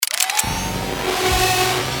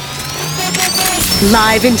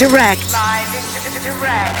Live and direct.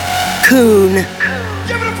 Koon.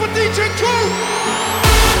 Give it up for DJ Koon.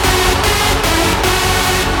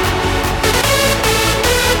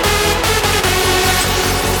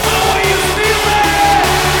 How are you feeling?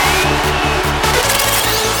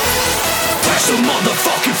 That's a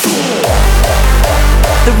motherfucking fool.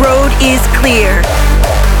 The road is clear.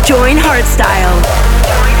 Join Hardstyle.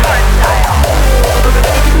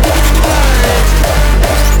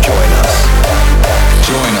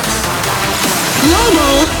 Join us.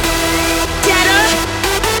 Global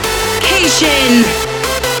Dedication.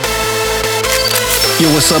 Yo,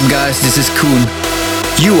 what's up, guys? This is Koon.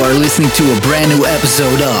 You are listening to a brand new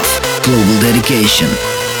episode of Global Dedication.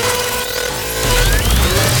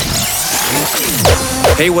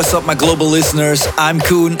 Hey, what's up, my global listeners? I'm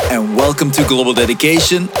Koon, and welcome to Global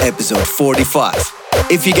Dedication, episode 45.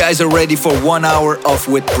 If you guys are ready for 1 hour of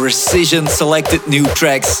with precision selected new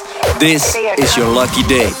tracks, this is your lucky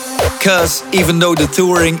day. Cause even though the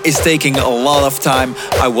touring is taking a lot of time,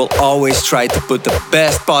 I will always try to put the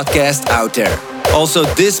best podcast out there. Also,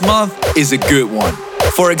 this month is a good one.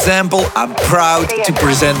 For example, I'm proud to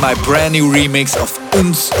present my brand new remix of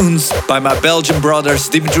Uns Uns by my Belgian brothers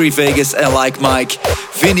Dimitri Vegas and Like Mike,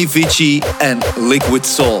 Vinny Vici and Liquid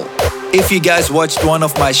Soul. If you guys watched one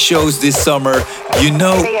of my shows this summer, you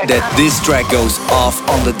know that this track goes off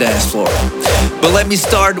on the dance floor. But let me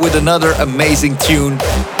start with another amazing tune.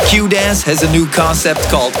 Q-Dance has a new concept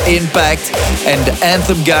called Impact, and the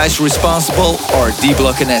anthem guys responsible are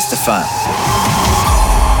D-Block and Estefan.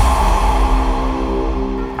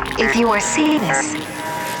 If you are seeing this,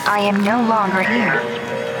 I am no longer here.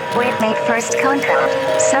 We've made first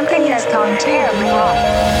contact. Something has gone terribly wrong.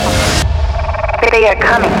 They are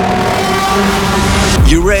coming.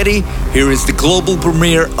 You ready? Here is the global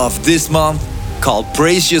premiere of this month called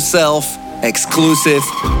Brace Yourself, exclusive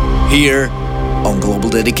here on Global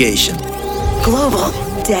Dedication. Global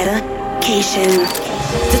Dedication.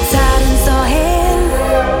 The titans are here.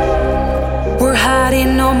 We're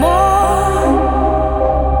hiding no more.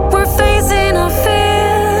 We're facing our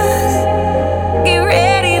fears. Get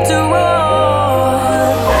ready to roar.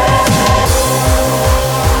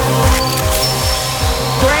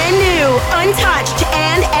 Brand new, untouched,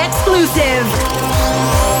 and exclusive.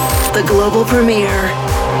 The global premiere.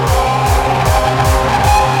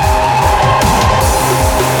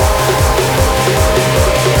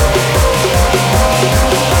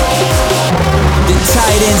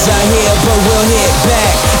 Titans are here, but we'll hit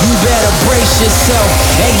back. You better brace yourself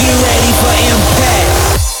and get ready for impact.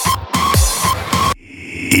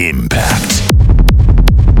 Impact.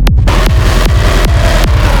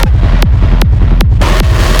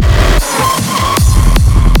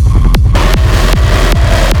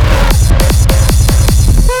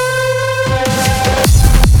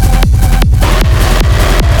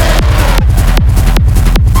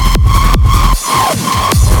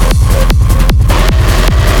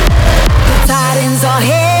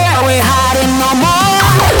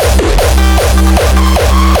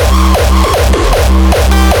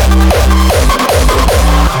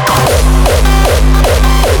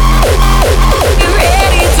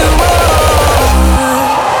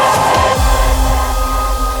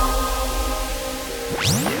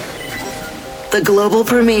 The global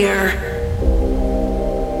premiere.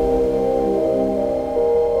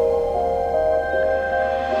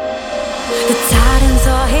 The titans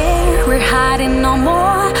are here. We're hiding no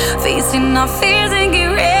more. Facing our fears and get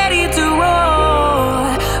ready to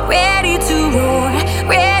roar. Ready to roar.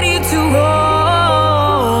 Ready to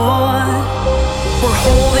roar. We're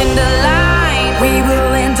holding the line. We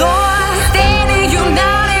will endure. Standing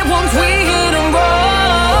united once we hit 'em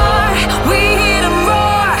roar. We hit 'em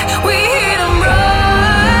roar. We hit 'em roar.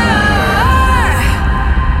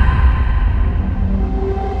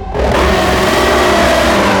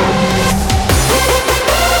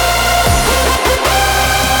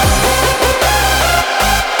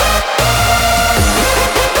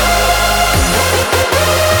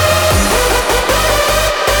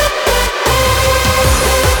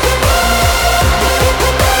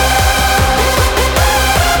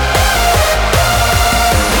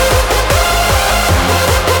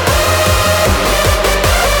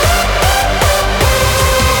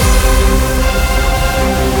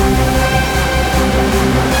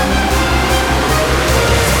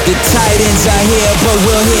 The Titans are here, but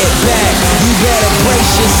we'll hit back. You better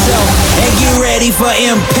brace yourself and get ready for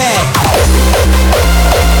impact.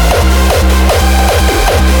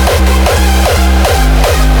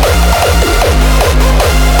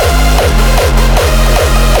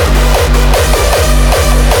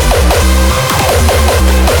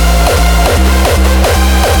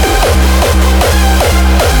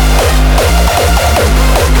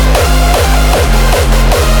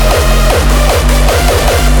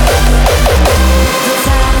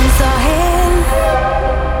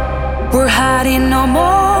 We're hiding no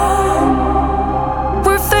more.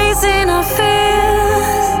 We're facing our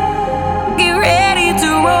fears. Get ready to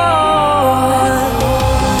roar.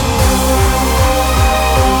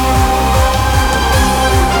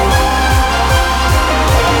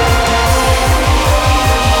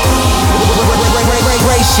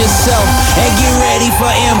 Brace yourself and get ready for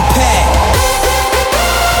impact.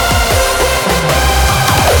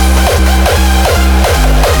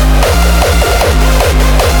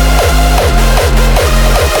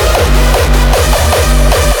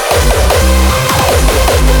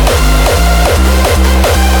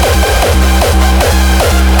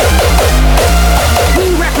 We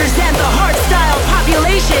represent the hardstyle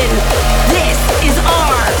population. This is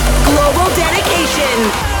our global dedication.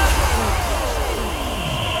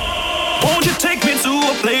 Won't you take me to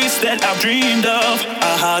a place that I've dreamed of?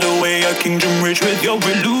 A hideaway, a kingdom rich with your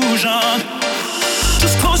illusion.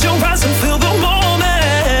 Just close your eyes and feel the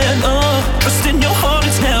moment. Trust in your heart,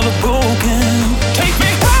 it's never broken. Take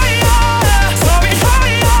me higher, soaring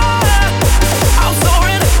higher. I'm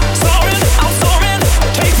soaring, soaring, I'm soaring.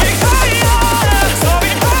 Take me higher,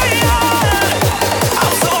 soaring higher.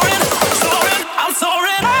 I'm soaring, soaring, I'm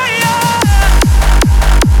soaring higher.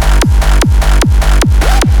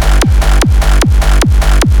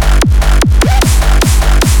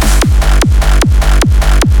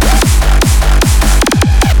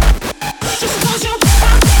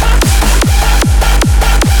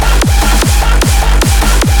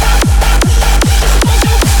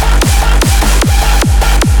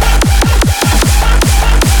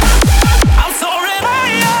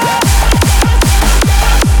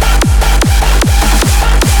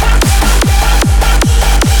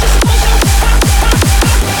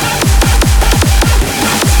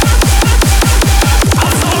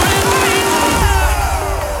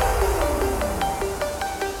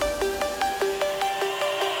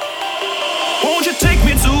 Won't you take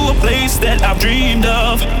me to a place that I've dreamed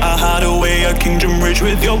of? A hideaway, a kingdom rich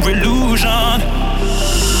with your illusion.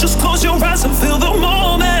 Just close your eyes and feel the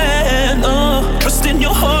moment. Trust in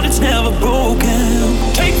your heart, it's never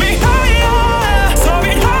broken. Take me higher,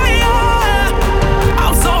 soaring higher.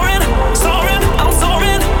 I'm soaring, soaring, I'm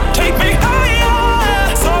soaring. Take me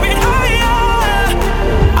higher, soaring higher.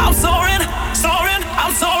 I'm soaring, soaring,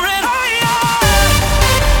 I'm soaring higher.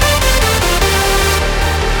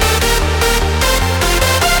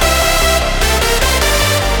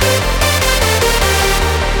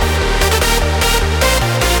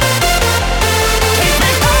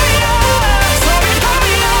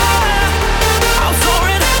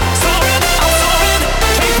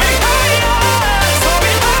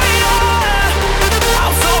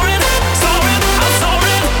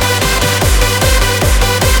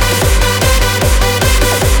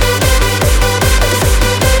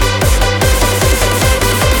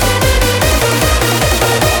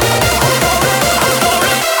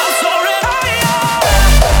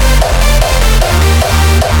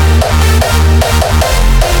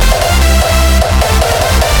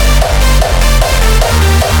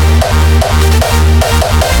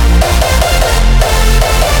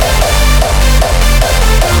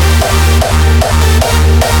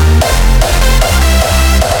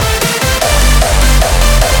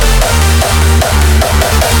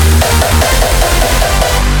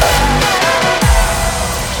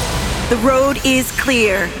 The road is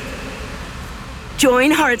clear.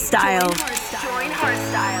 Join Hardstyle.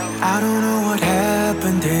 I don't know what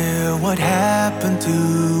happened here, what happened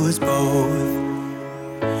to us both.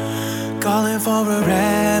 Calling for a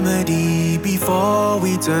remedy before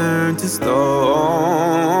we turn to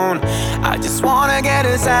stone. I just wanna get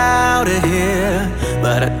us out of here,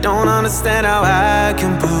 but I don't understand how I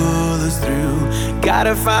can pull us through.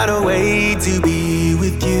 Gotta find a way to be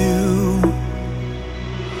with you.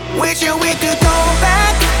 Wishing we could go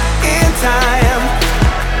back in time,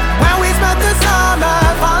 when we spent the summer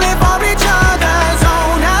falling for each other,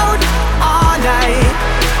 zone out all night,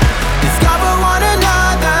 discover one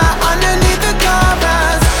another underneath the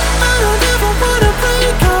covers. I don't ever wanna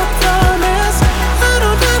break your promise, I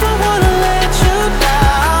don't ever wanna let you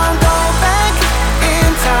down. Go back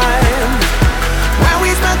in time, when we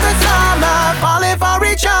spent the summer falling for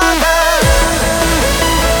each other.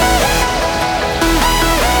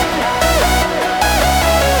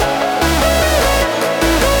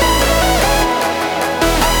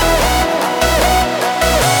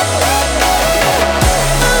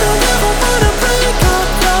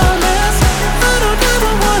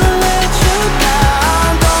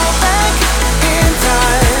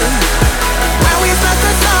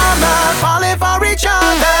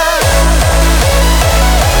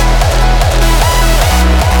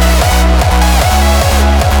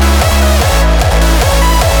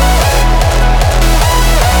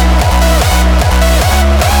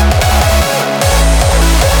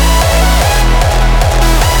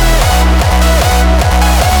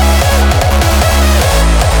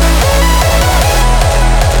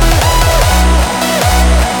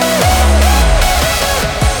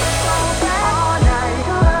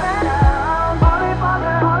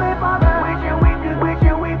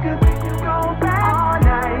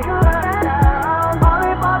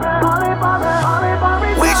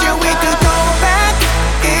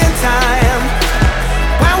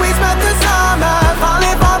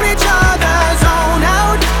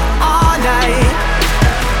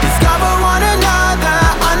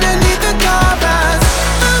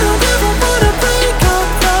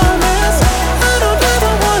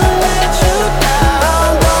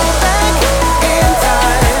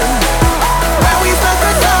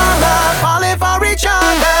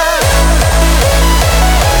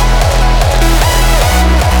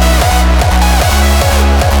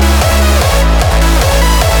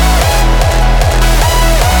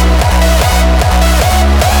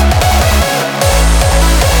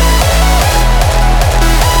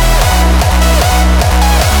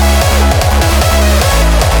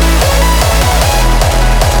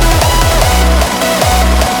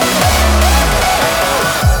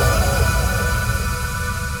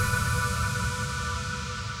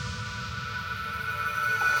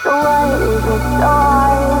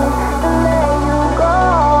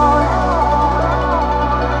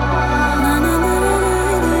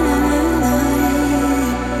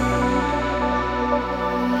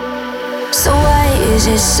 Is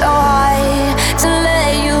it so hard to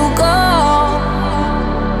let you go?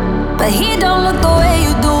 But he don't look the way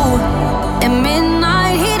you do. At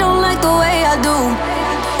midnight, he don't like the way I do.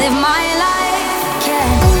 Live my life, yeah.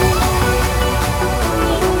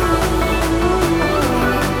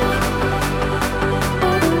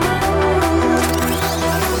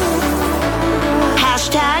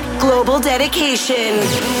 Hashtag global dedication.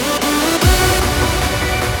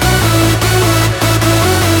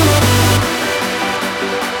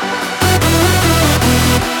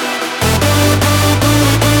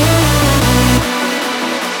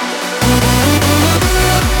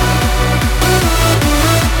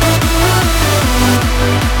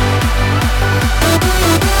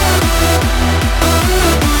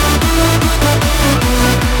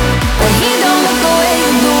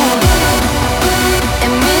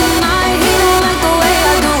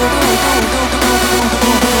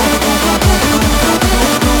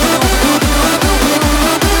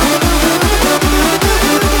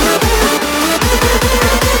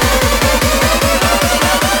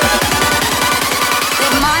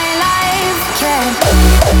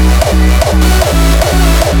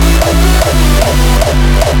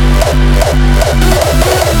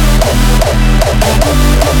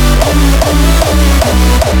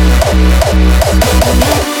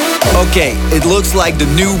 Okay, it looks like the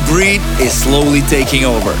new breed is slowly taking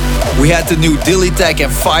over. We had the new Dillytech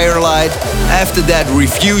and Firelight, after that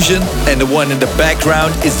Refusion, and the one in the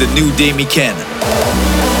background is the new Demi Cannon.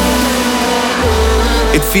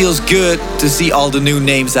 It feels good to see all the new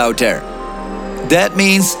names out there. That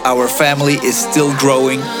means our family is still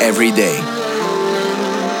growing every day.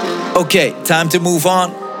 Okay, time to move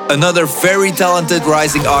on. Another very talented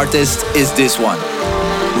rising artist is this one.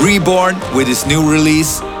 Reborn with his new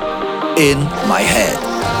release, In My Head.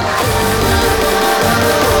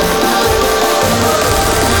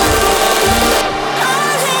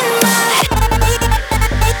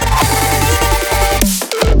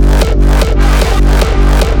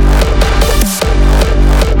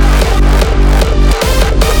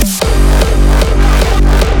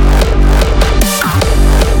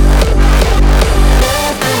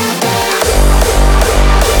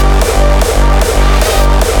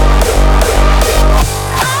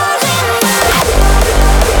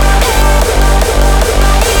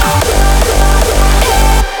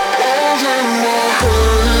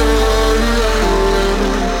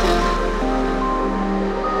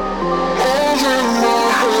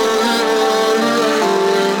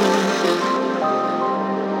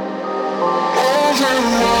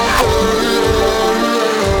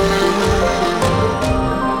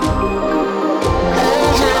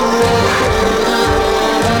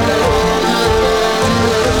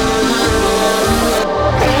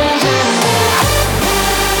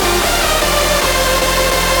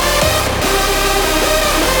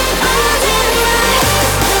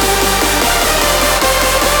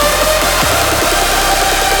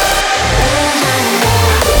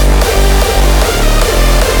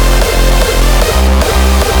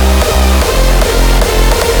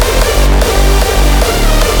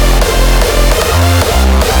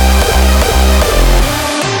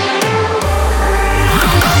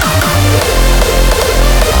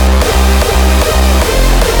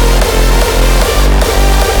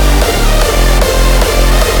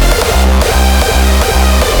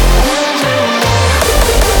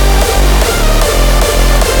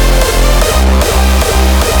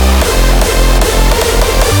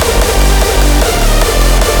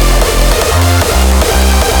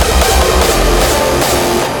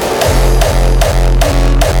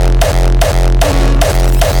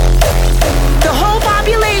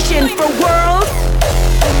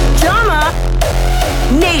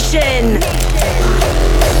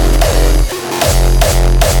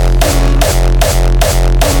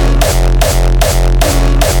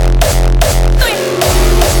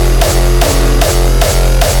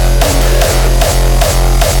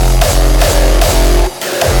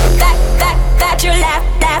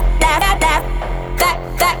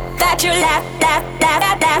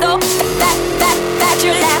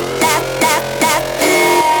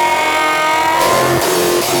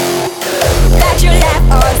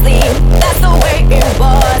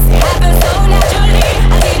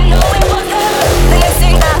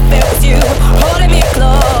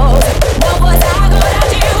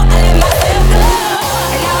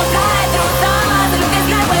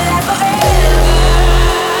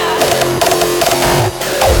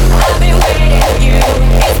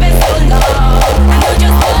 It's been so long.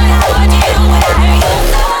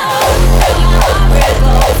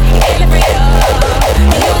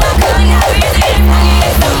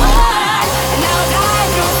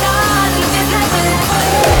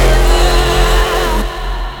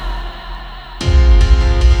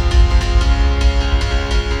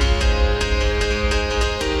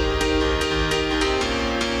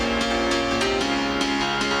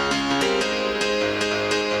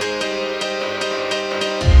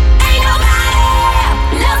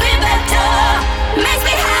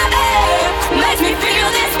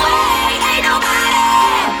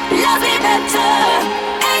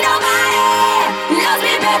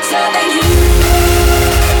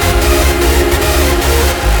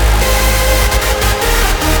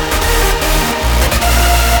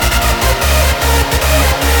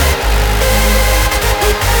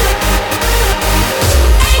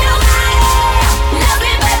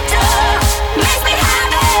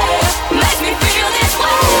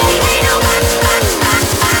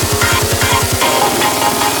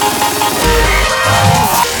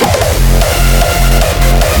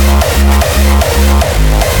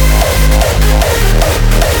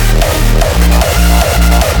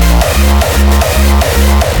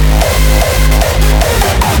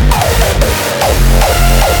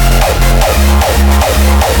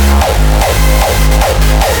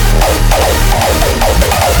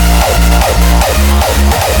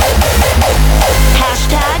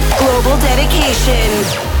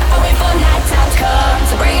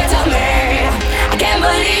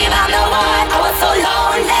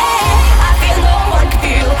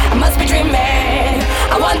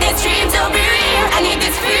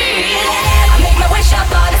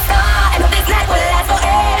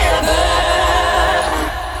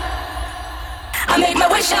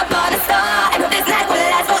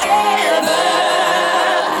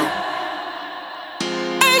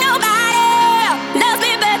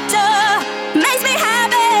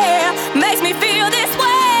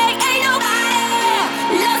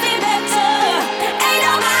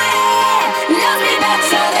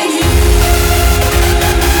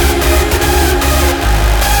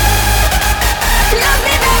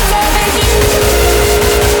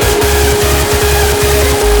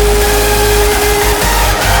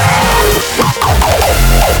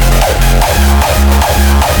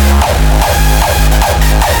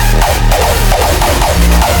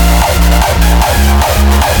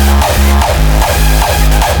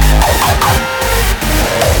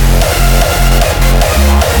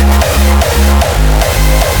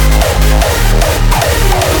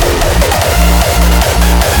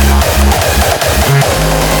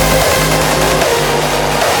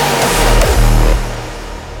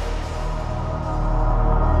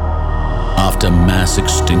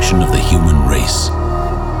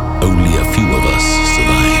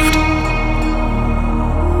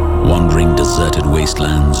 deserted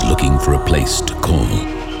wastelands looking for a place to call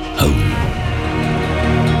home.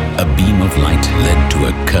 A beam of light led to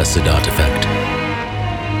a cursed artifact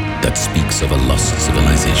that speaks of a lost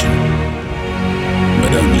civilization.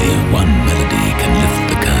 But only one melody can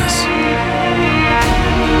lift the curse.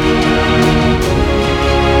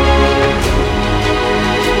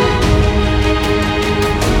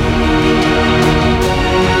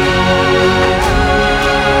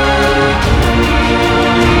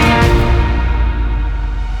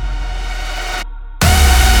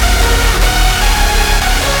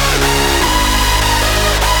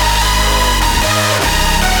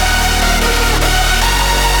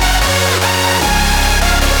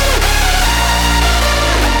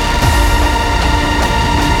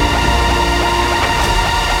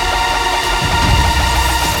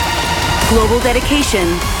 Global Dedication,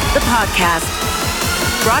 the podcast.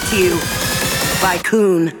 Brought to you by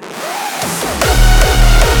Kuhn.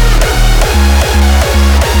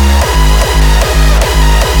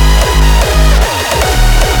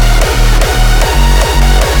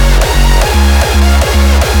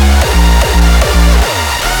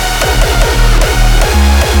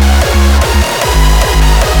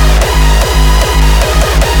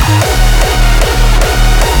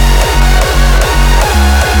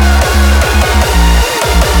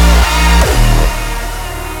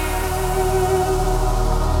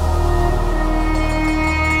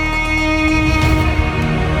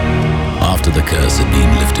 The curse had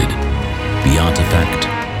been lifted. The artifact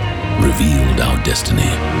revealed our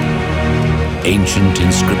destiny. Ancient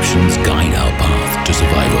inscriptions guide our path to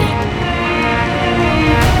survival.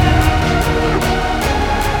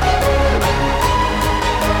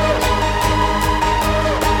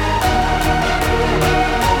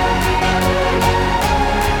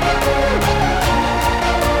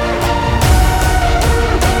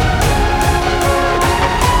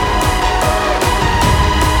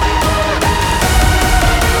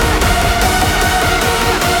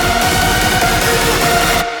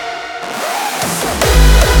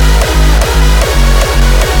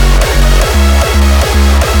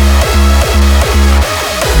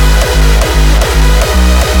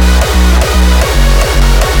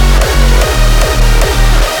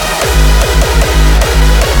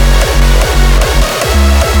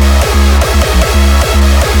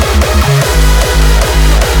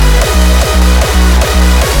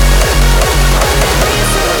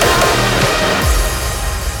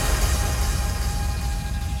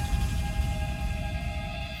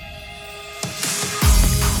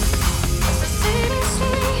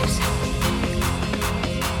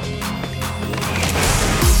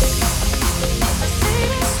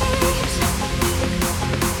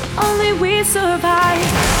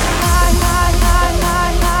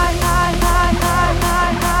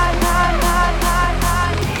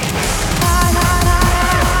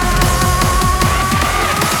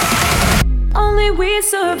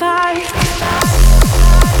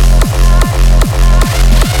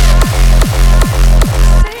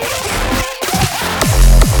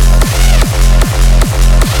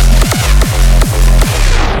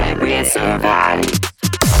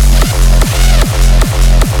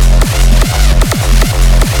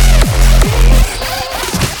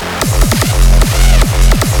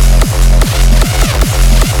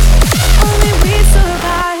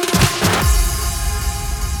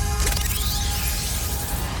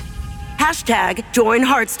 Join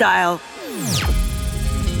Hardstyle.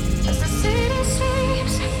 As the city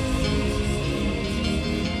sleeps,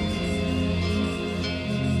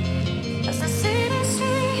 as the city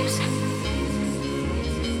sleeps,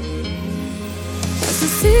 as the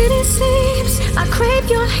city sleeps, I crave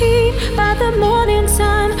your heat. By the morning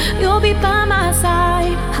sun, you'll be by my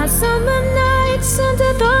side. Hot summer nights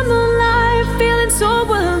under the moonlight, feeling so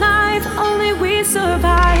alive. Only we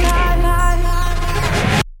survive.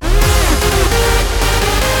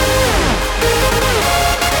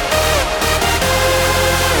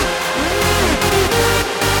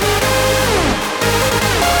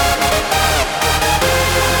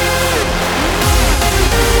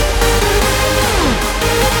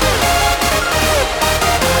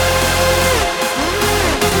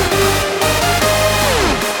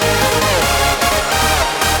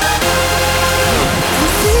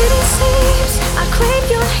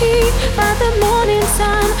 By the morning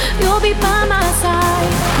sun, you'll be by my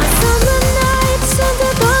side. My summer nights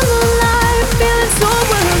under the moonlight, feeling so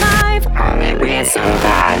alive. Only we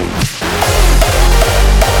survive.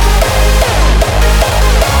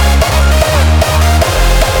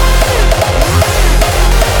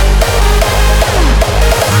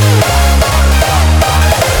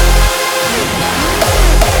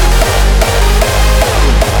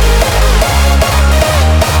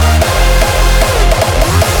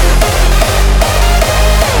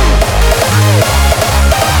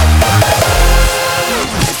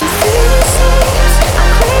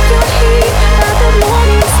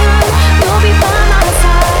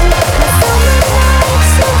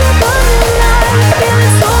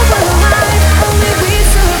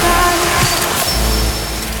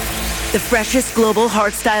 freshest global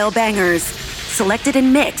hardstyle bangers, selected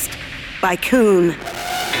and mixed by Koen.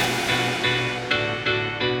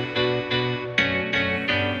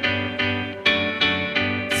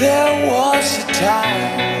 There was a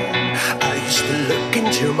time I used to look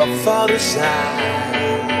into my father's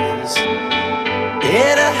eyes.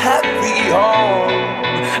 In a happy home,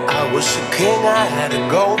 I was a king, I had a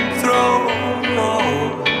golden throne.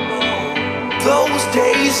 Those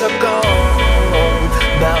days are gone,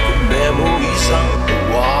 now the memories on the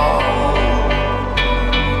wall.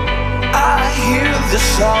 I hear the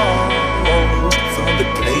songs from the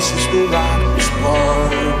places where I was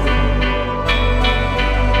born.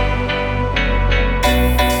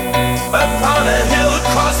 Upon a hill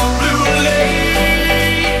across the blue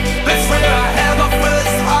lake, that's where I had my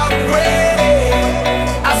first heartbreak.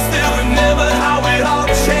 I still remember how it all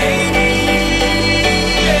changed.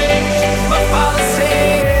 My father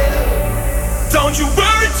said, don't you worry,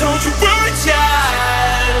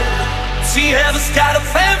 child. See, heaven's got a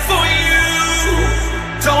plan for you.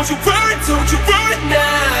 Don't you worry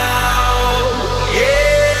now. Yeah.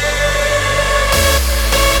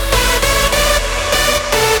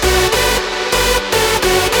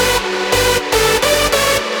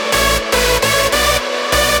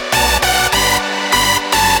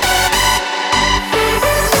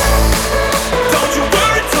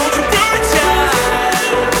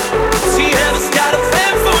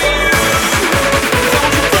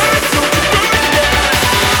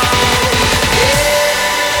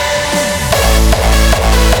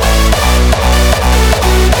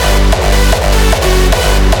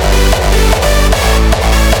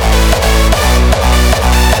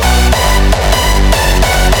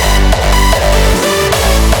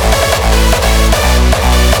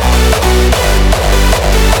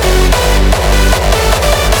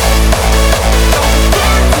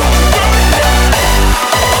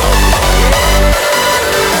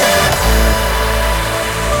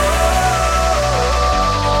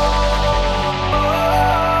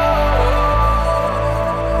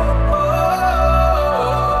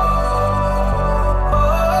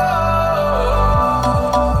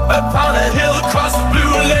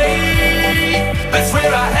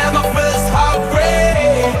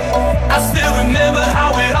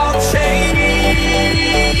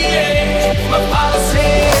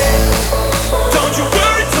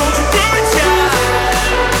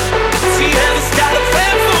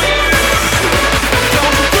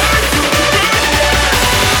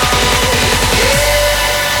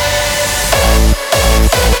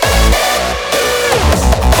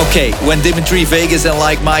 Okay, when Dimitri Vegas and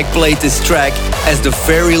Like Mike played this track as the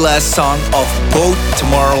very last song of both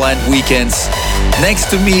Tomorrowland weekends, next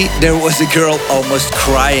to me there was a girl almost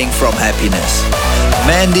crying from happiness.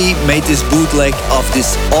 Mandy made this bootleg of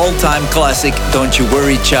this all-time classic Don't You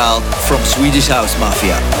Worry Child from Swedish House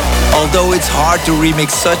Mafia. Although it's hard to remix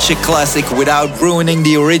such a classic without ruining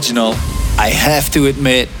the original, I have to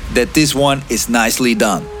admit that this one is nicely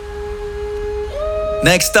done.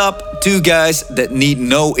 Next up, two guys that need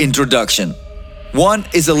no introduction. One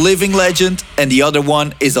is a living legend and the other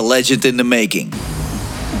one is a legend in the making.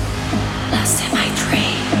 Lost in my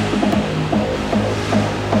dream.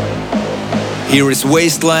 Here is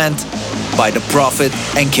Wasteland by The Prophet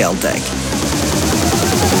and Keltec.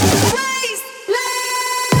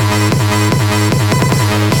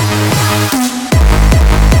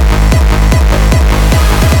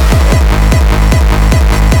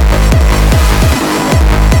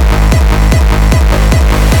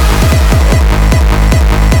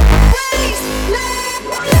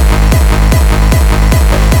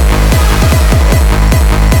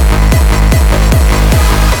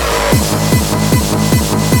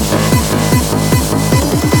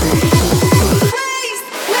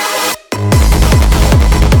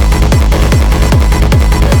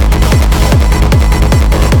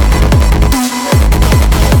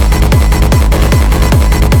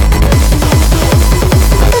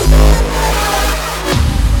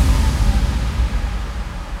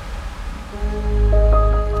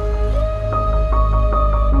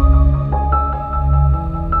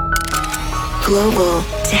 Global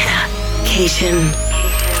dedication.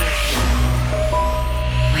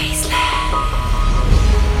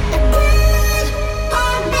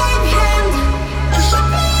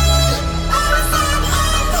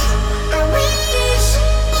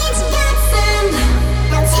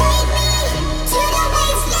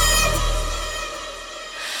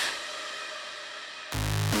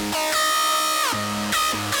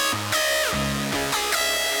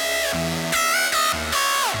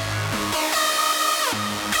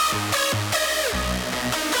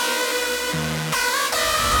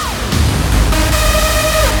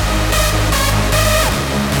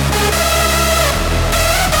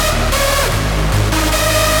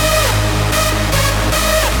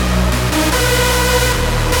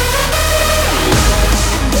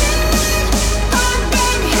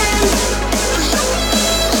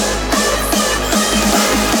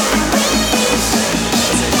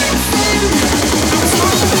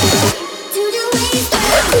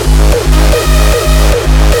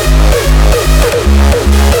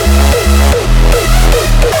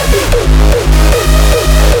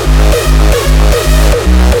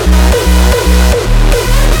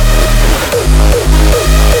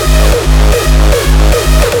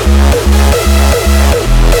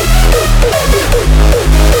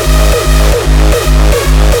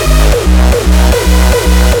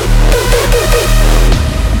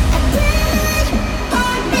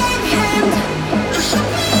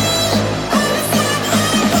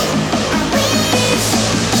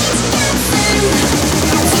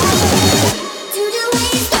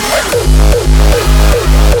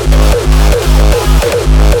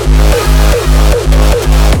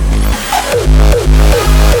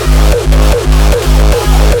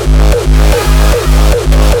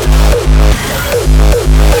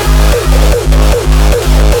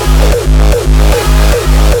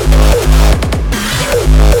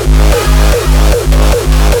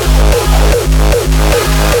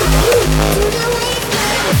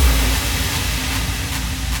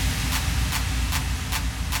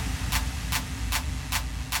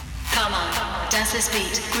 dance this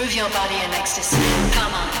beat, groove your body in ecstasy.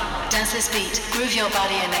 Come on, dance this beat, groove your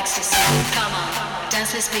body in ecstasy. Come on,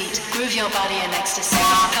 dance this beat, groove your body in ecstasy.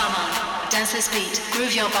 Come on, dance this beat,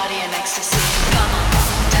 groove your body in ecstasy. Come on,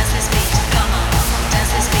 dance this beat, come on,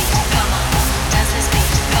 dance this beat, come on, dance this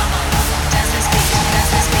beat, come on, dance this beat, dance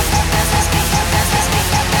this beat, dance this beat, dance this beat,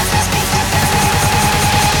 dance this beat, dance this beat.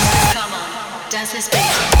 Come on, dance this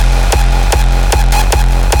beat.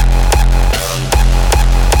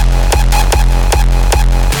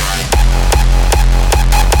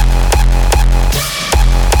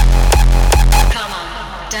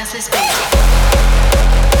 Dance this beat.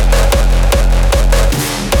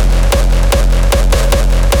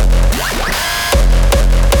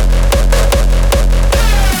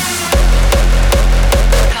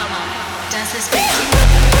 Come on, dance this beat.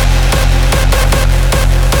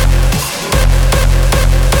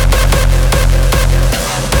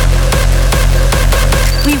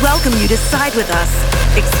 We welcome you to side with us,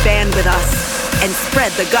 expand with us, and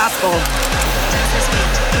spread the gospel. Dance this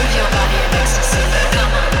beat, move your body in ecstasy.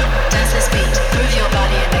 Come on, dance this beat, move your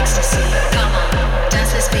body in ecstasy. Come on,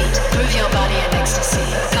 dance this beat, move your body in ecstasy.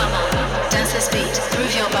 Come on, dance this beat,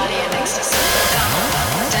 move your body in ecstasy. Come on,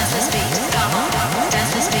 dance this beat, come on,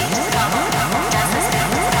 dance this beat, come on, dance this beat,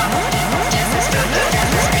 come on, dance this beat, dance this beat,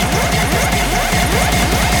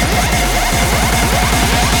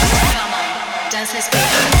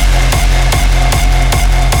 dance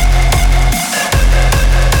this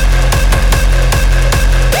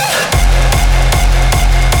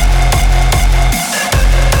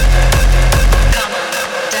beat, come on,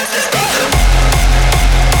 dance this beat.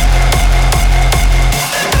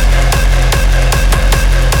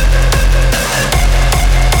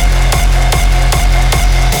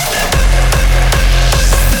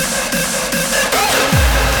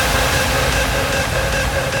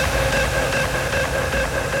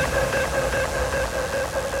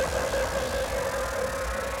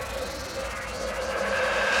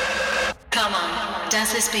 Come on,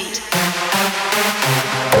 dance this beat.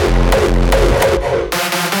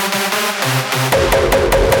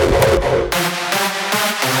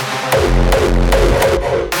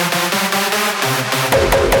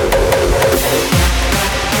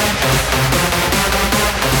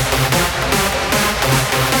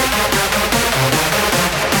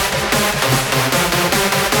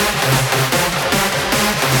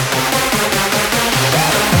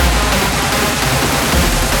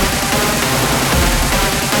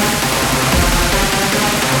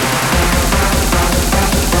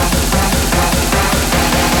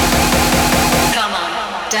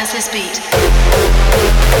 Dance this beat.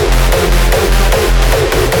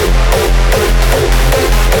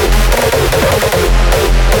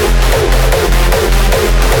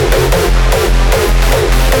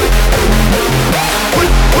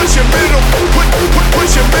 Put your middle fingers, put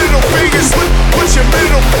your middle fingers up, put your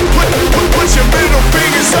middle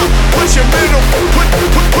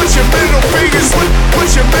fingers, put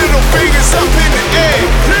your middle fingers up in the air.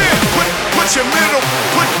 Yeah. Put your middle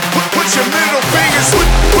fingers, put your middle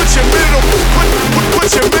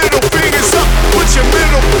fingers up, put your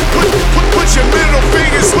middle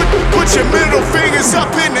fingers, put your middle fingers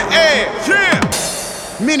up in the air. Yeah.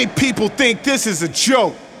 Many people think this is a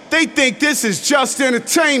joke. They think this is just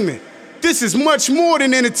entertainment. This is much more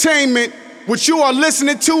than entertainment. What you are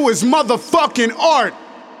listening to is motherfucking art.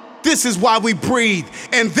 This is why we breathe,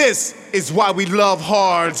 and this is why we love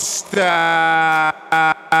hard style.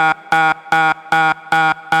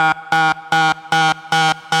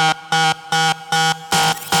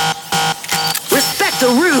 Respect the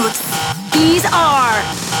roots. These are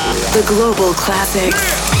the global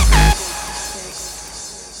classics.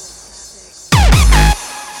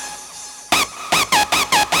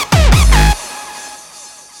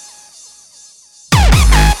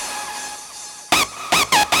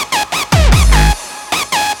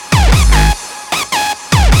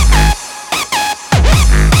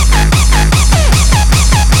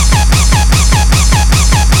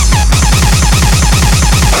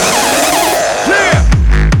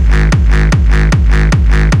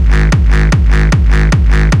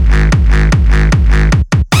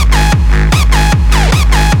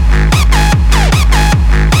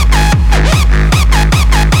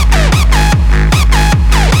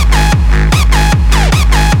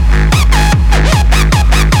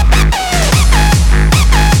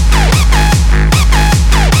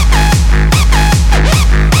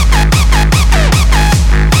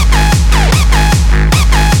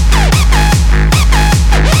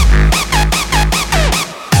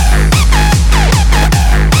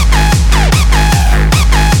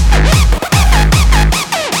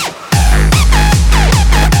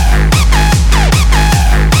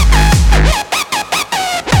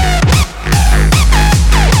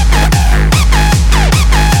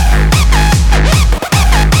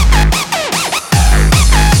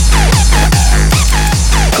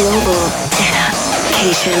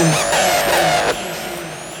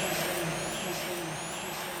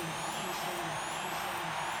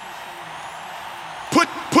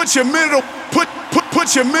 Put your middle,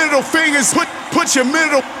 put your middle fingers, put your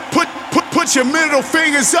middle, put your middle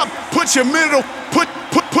fingers up, put your middle, put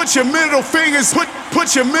your middle fingers,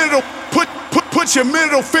 put your middle, put your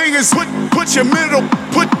middle fingers, put your middle,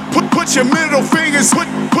 put your middle fingers,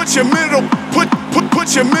 put your middle,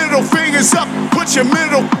 put your middle fingers up, put your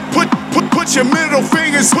middle, put your middle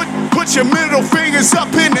fingers, put your middle fingers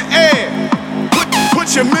up in the air.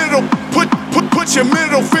 Put your middle, put your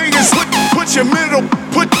middle fingers, put your middle,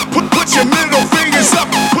 put your middle fingers up,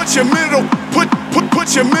 put your middle,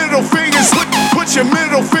 put your middle fingers, put your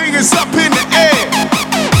middle fingers up in the air.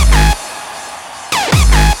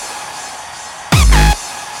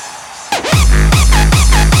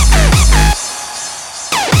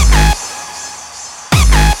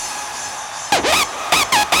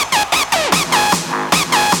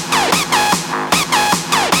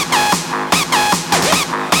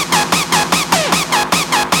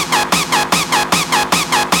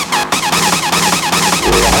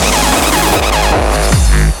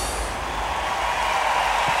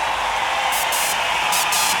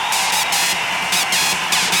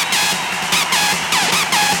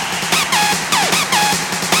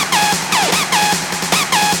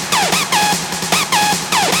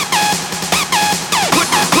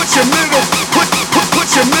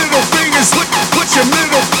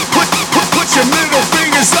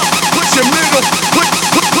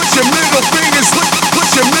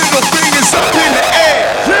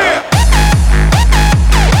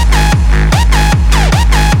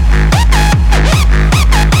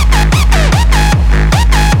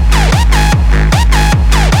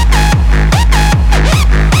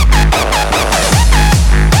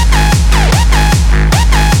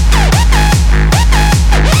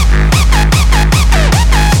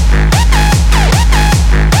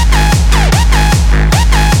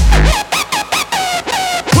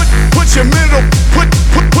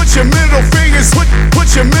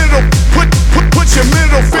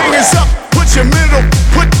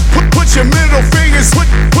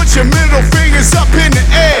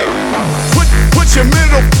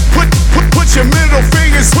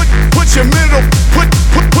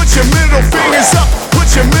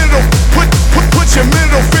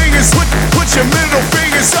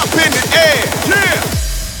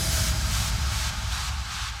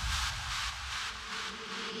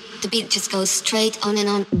 Just goes straight on and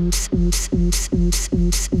on.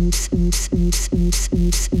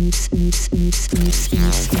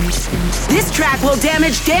 This track will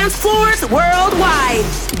damage dance floors worldwide.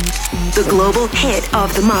 The global hit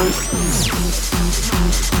of the month.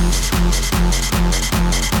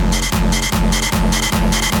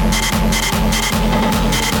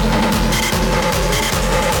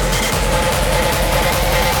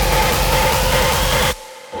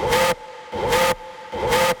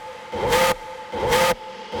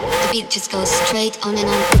 Beat just goes straight on and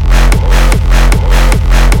on.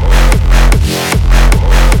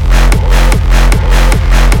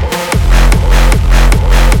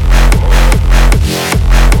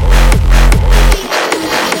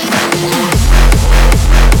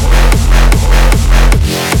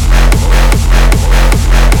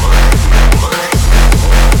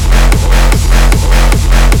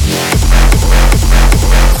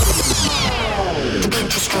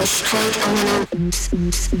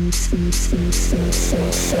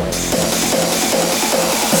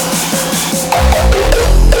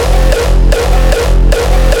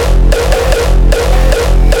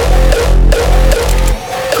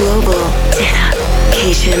 Global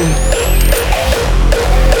dedication.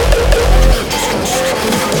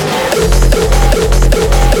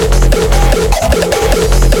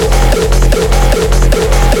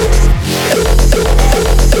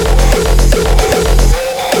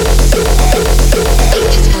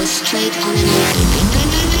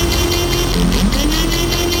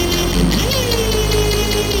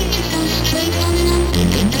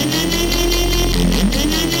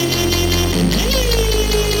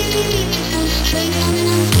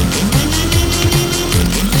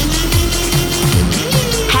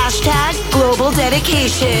 Global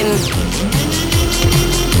dedication.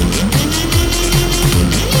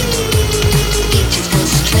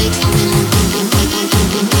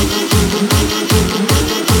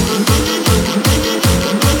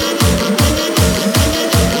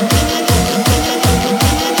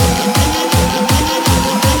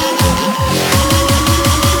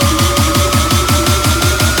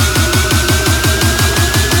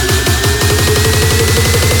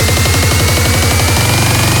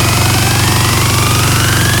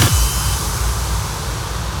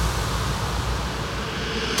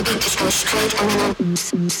 The beat just goes straight on and on.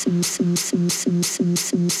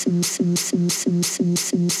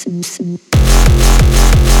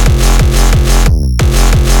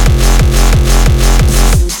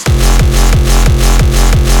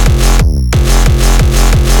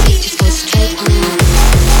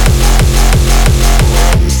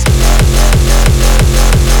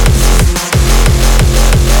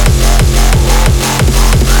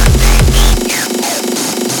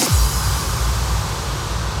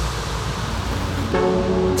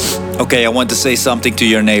 Okay, I want to say something to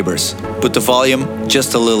your neighbors. Put the volume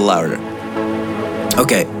just a little louder.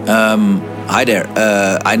 Okay, hi there.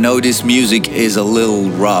 I know this music is a little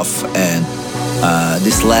rough and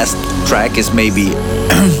this last track is maybe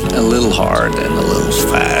a little hard and a little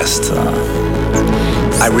fast.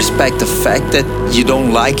 I respect the fact that you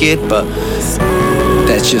don't like it, but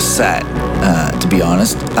that's just sad, to be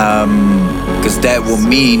honest. Because that will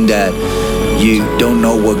mean that you don't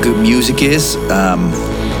know what good music is.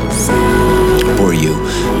 For you.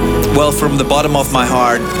 Well, from the bottom of my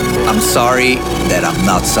heart, I'm sorry that I'm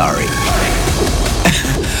not sorry.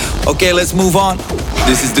 Okay, let's move on.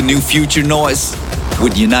 This is the new Future Noise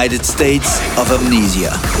with United States of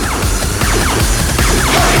Amnesia.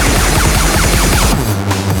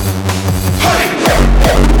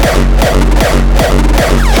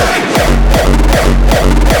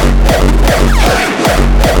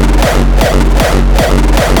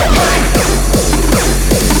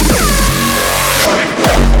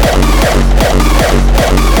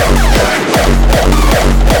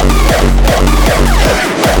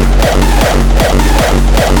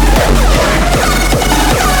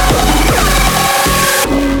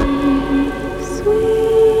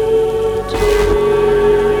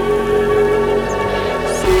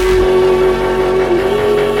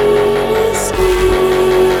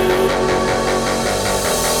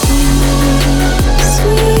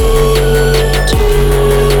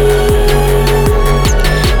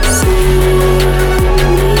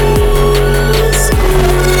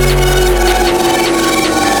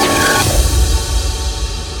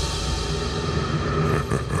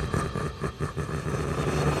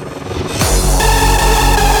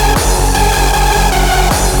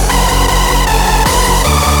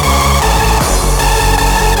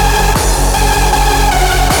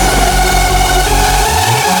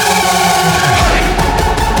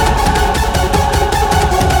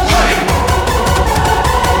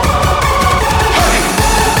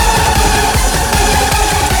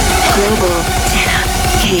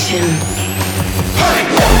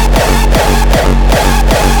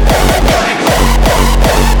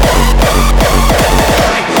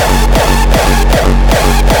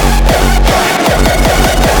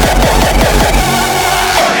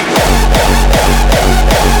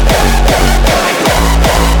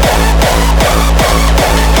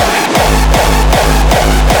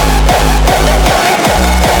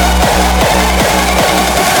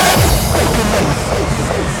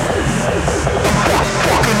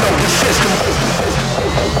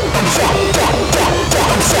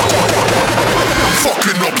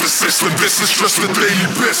 This is just the daily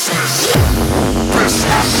business.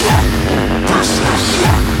 Business. Business.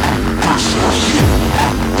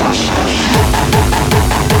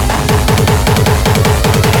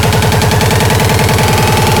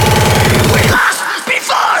 We lost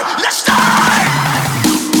before the start.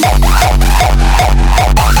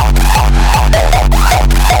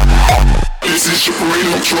 This is your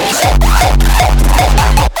radio trust.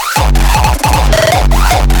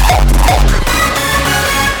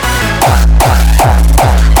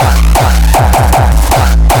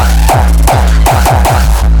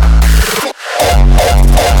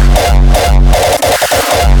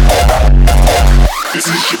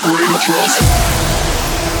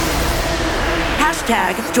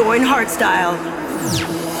 Join Hardstyle.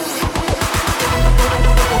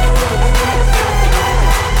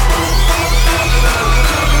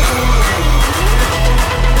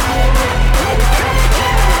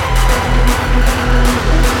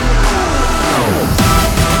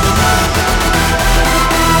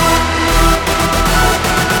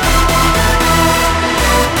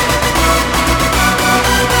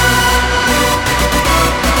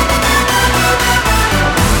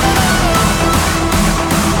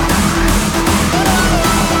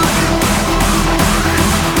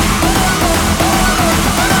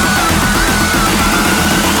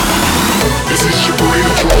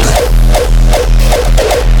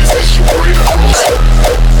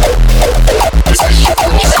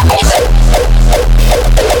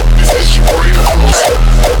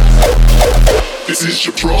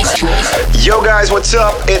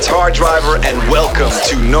 What's up? It's Hard Driver and welcome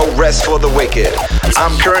to No Rest for the Wicked.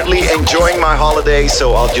 I'm currently enjoying my holiday,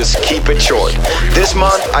 so I'll just keep it short. This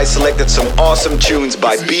month, I selected some awesome tunes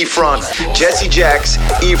by B-Front, Jesse Jacks,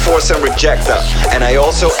 E-Force and Rejecta, and I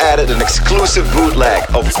also added an exclusive bootleg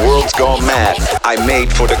of World's Gone Mad I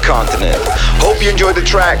made for the continent. Hope you enjoyed the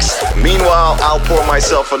tracks. Meanwhile, I'll pour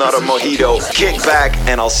myself another mojito, kick back,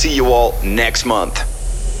 and I'll see you all next month.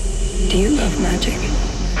 Do you love magic?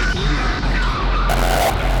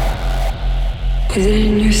 Is it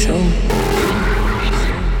in your soul?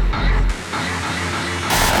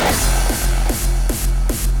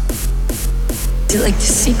 Is it like the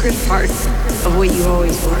secret part of what you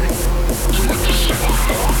always were?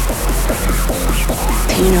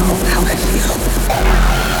 Do you know how I feel?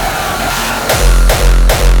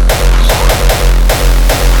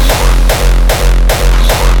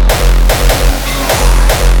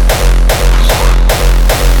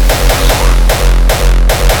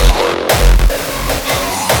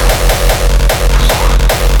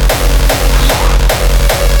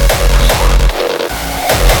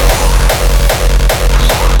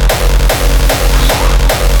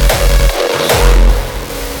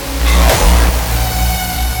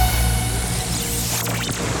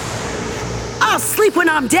 When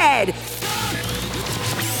I'm dead.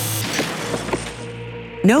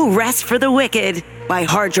 No Rest for the Wicked by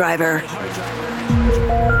Hard Driver.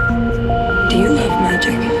 Do you love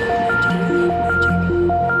magic?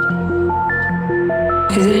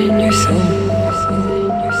 Is it in your soul?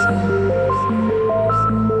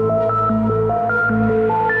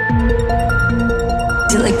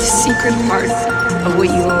 Is it like the secret part of what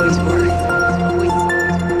you always were?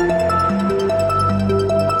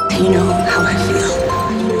 Do you know how I feel?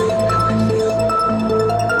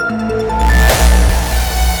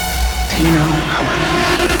 You know how I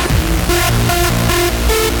feel.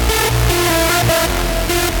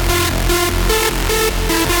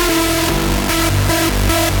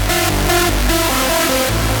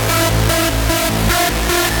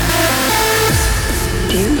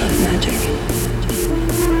 Do you love magic?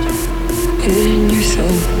 Is it in your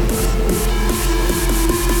soul?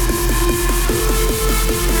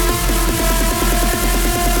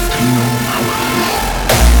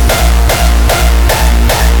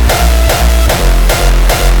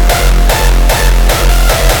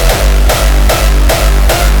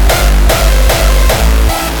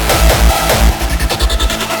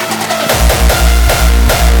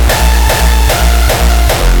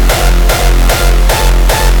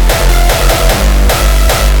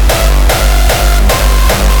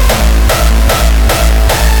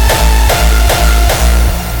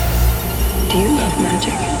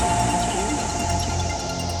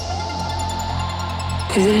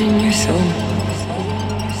 Is it in your soul?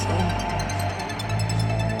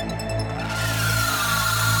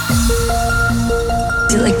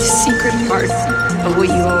 Is it like the secret part of what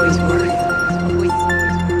you always were?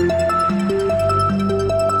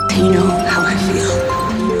 Do you know how I feel?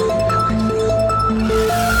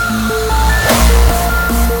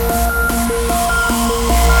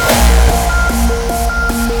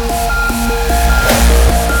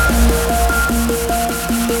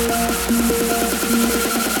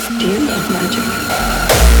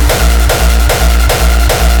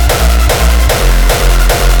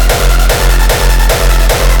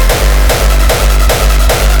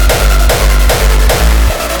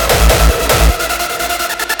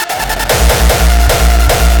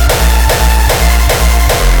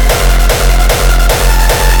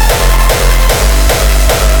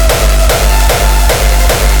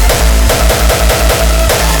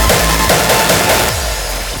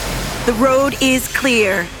 The road is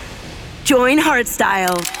clear. Join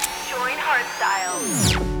Hardstyle. Join Hardstyle.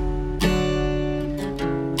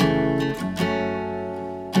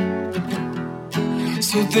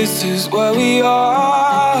 So this is where we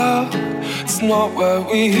are. It's not where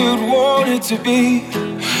we had wanted to be.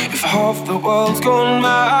 If half the world's gone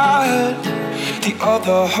mad, the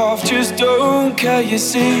other half just don't care, you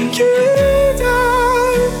see. You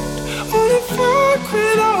don't wanna fuck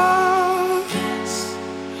with us.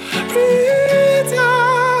 Breathe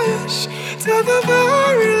us to the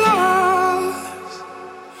very last.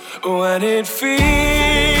 When it feels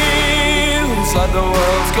like the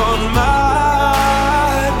world's gone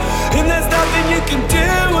mad, and there's nothing you can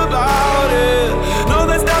do about it. No,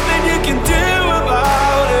 there's nothing you can do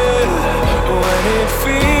about it. When it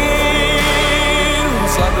feels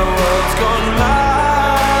like the world's gone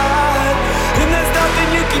mad, and there's nothing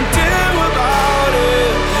you can do about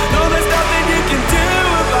it. No, there's nothing you can do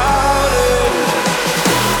about it.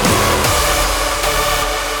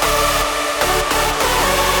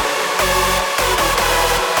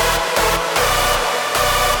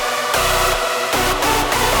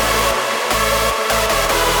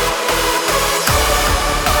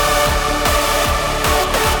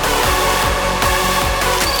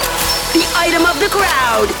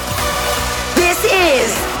 crowd. This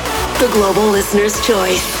is the Global Listener's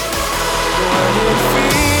Choice.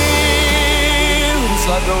 Feels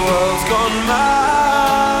like the world's gone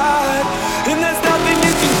mad, and there's nothing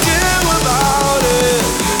you can do about it.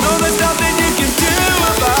 No, there's nothing you can do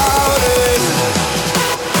about it.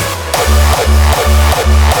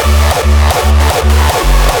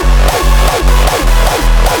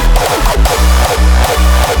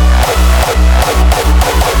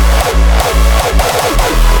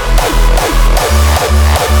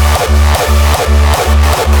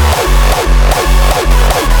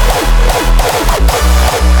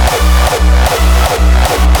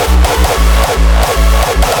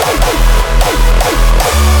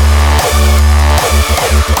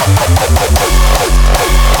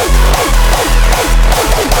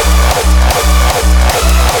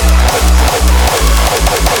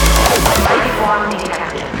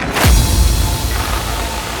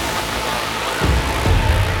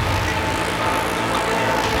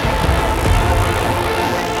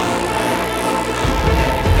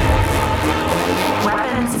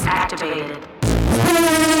 Weapons activated.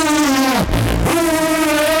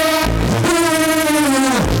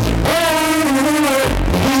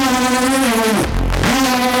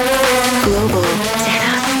 Global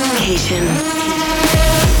Dedication.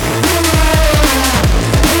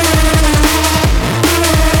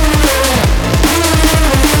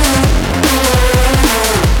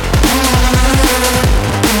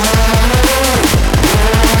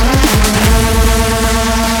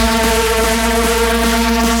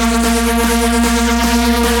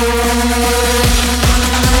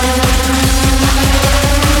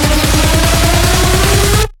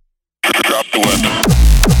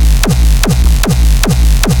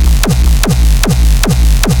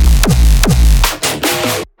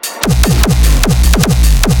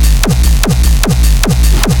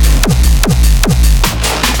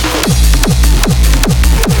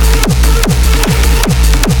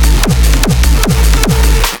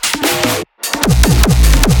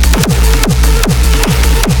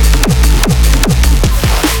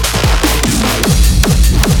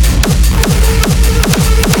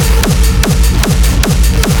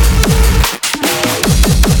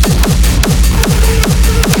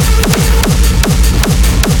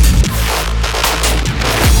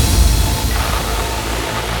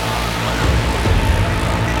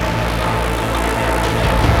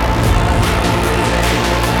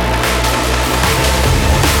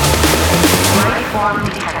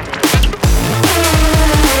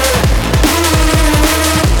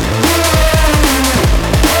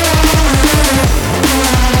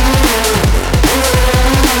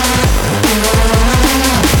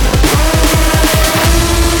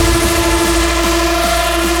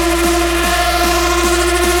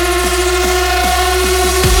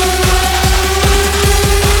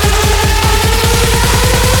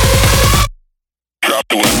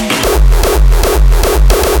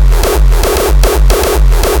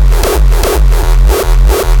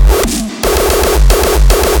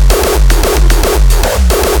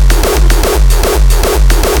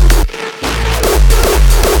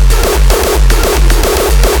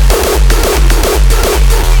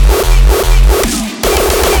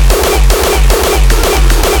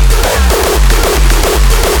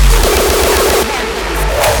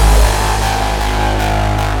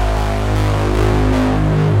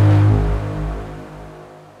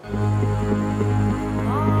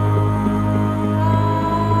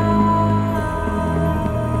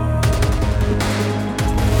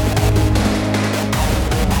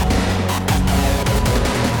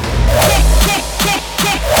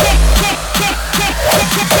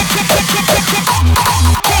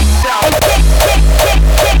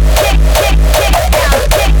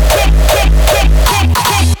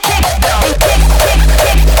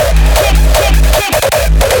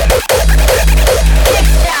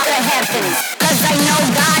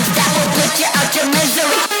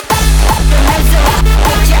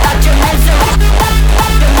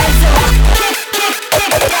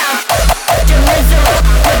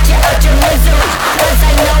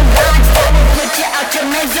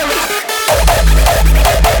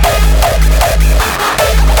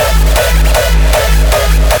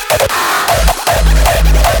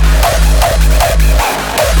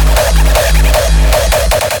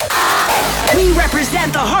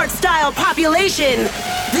 population.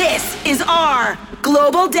 This is our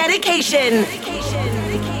global dedication.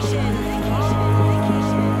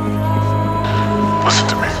 Listen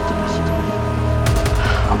to me.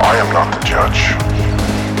 I am not the judge.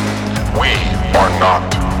 We are not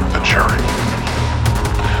the jury.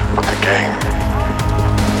 But the game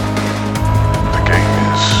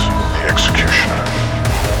is the executioner.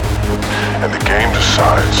 And the game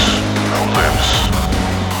decides who lives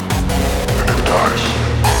and who dies.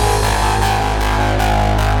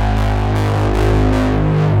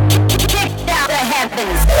 Kicked out of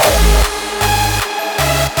heavens.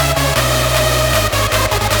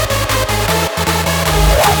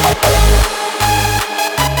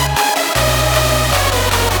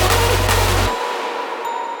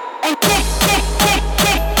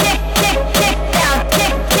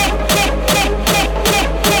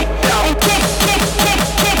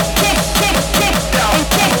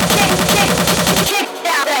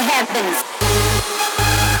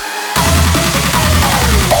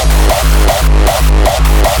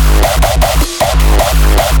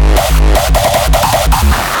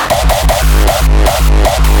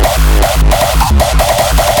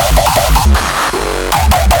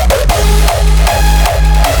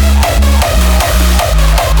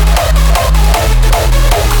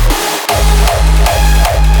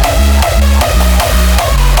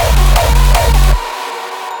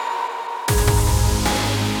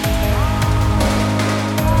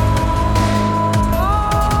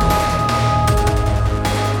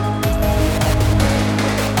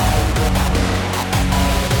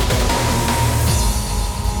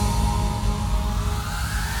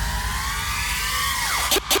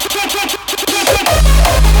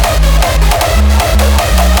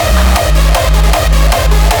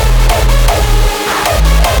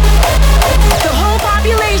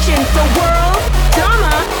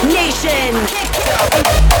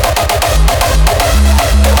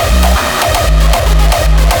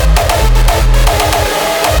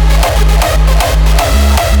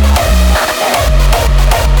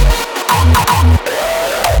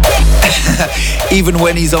 Even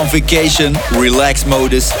when he's on vacation, relax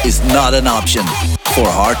modus is not an option for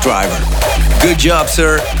Hard Driver. Good job,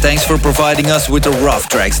 sir. Thanks for providing us with the rough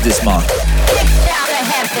tracks this month.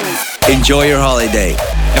 Enjoy your holiday.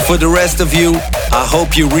 And for the rest of you, I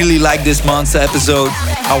hope you really like this month's episode.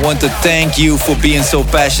 I want to thank you for being so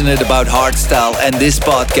passionate about hardstyle and this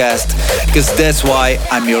podcast, because that's why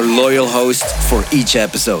I'm your loyal host for each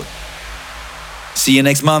episode. See you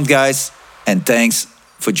next month, guys, and thanks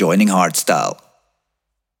for joining Hardstyle.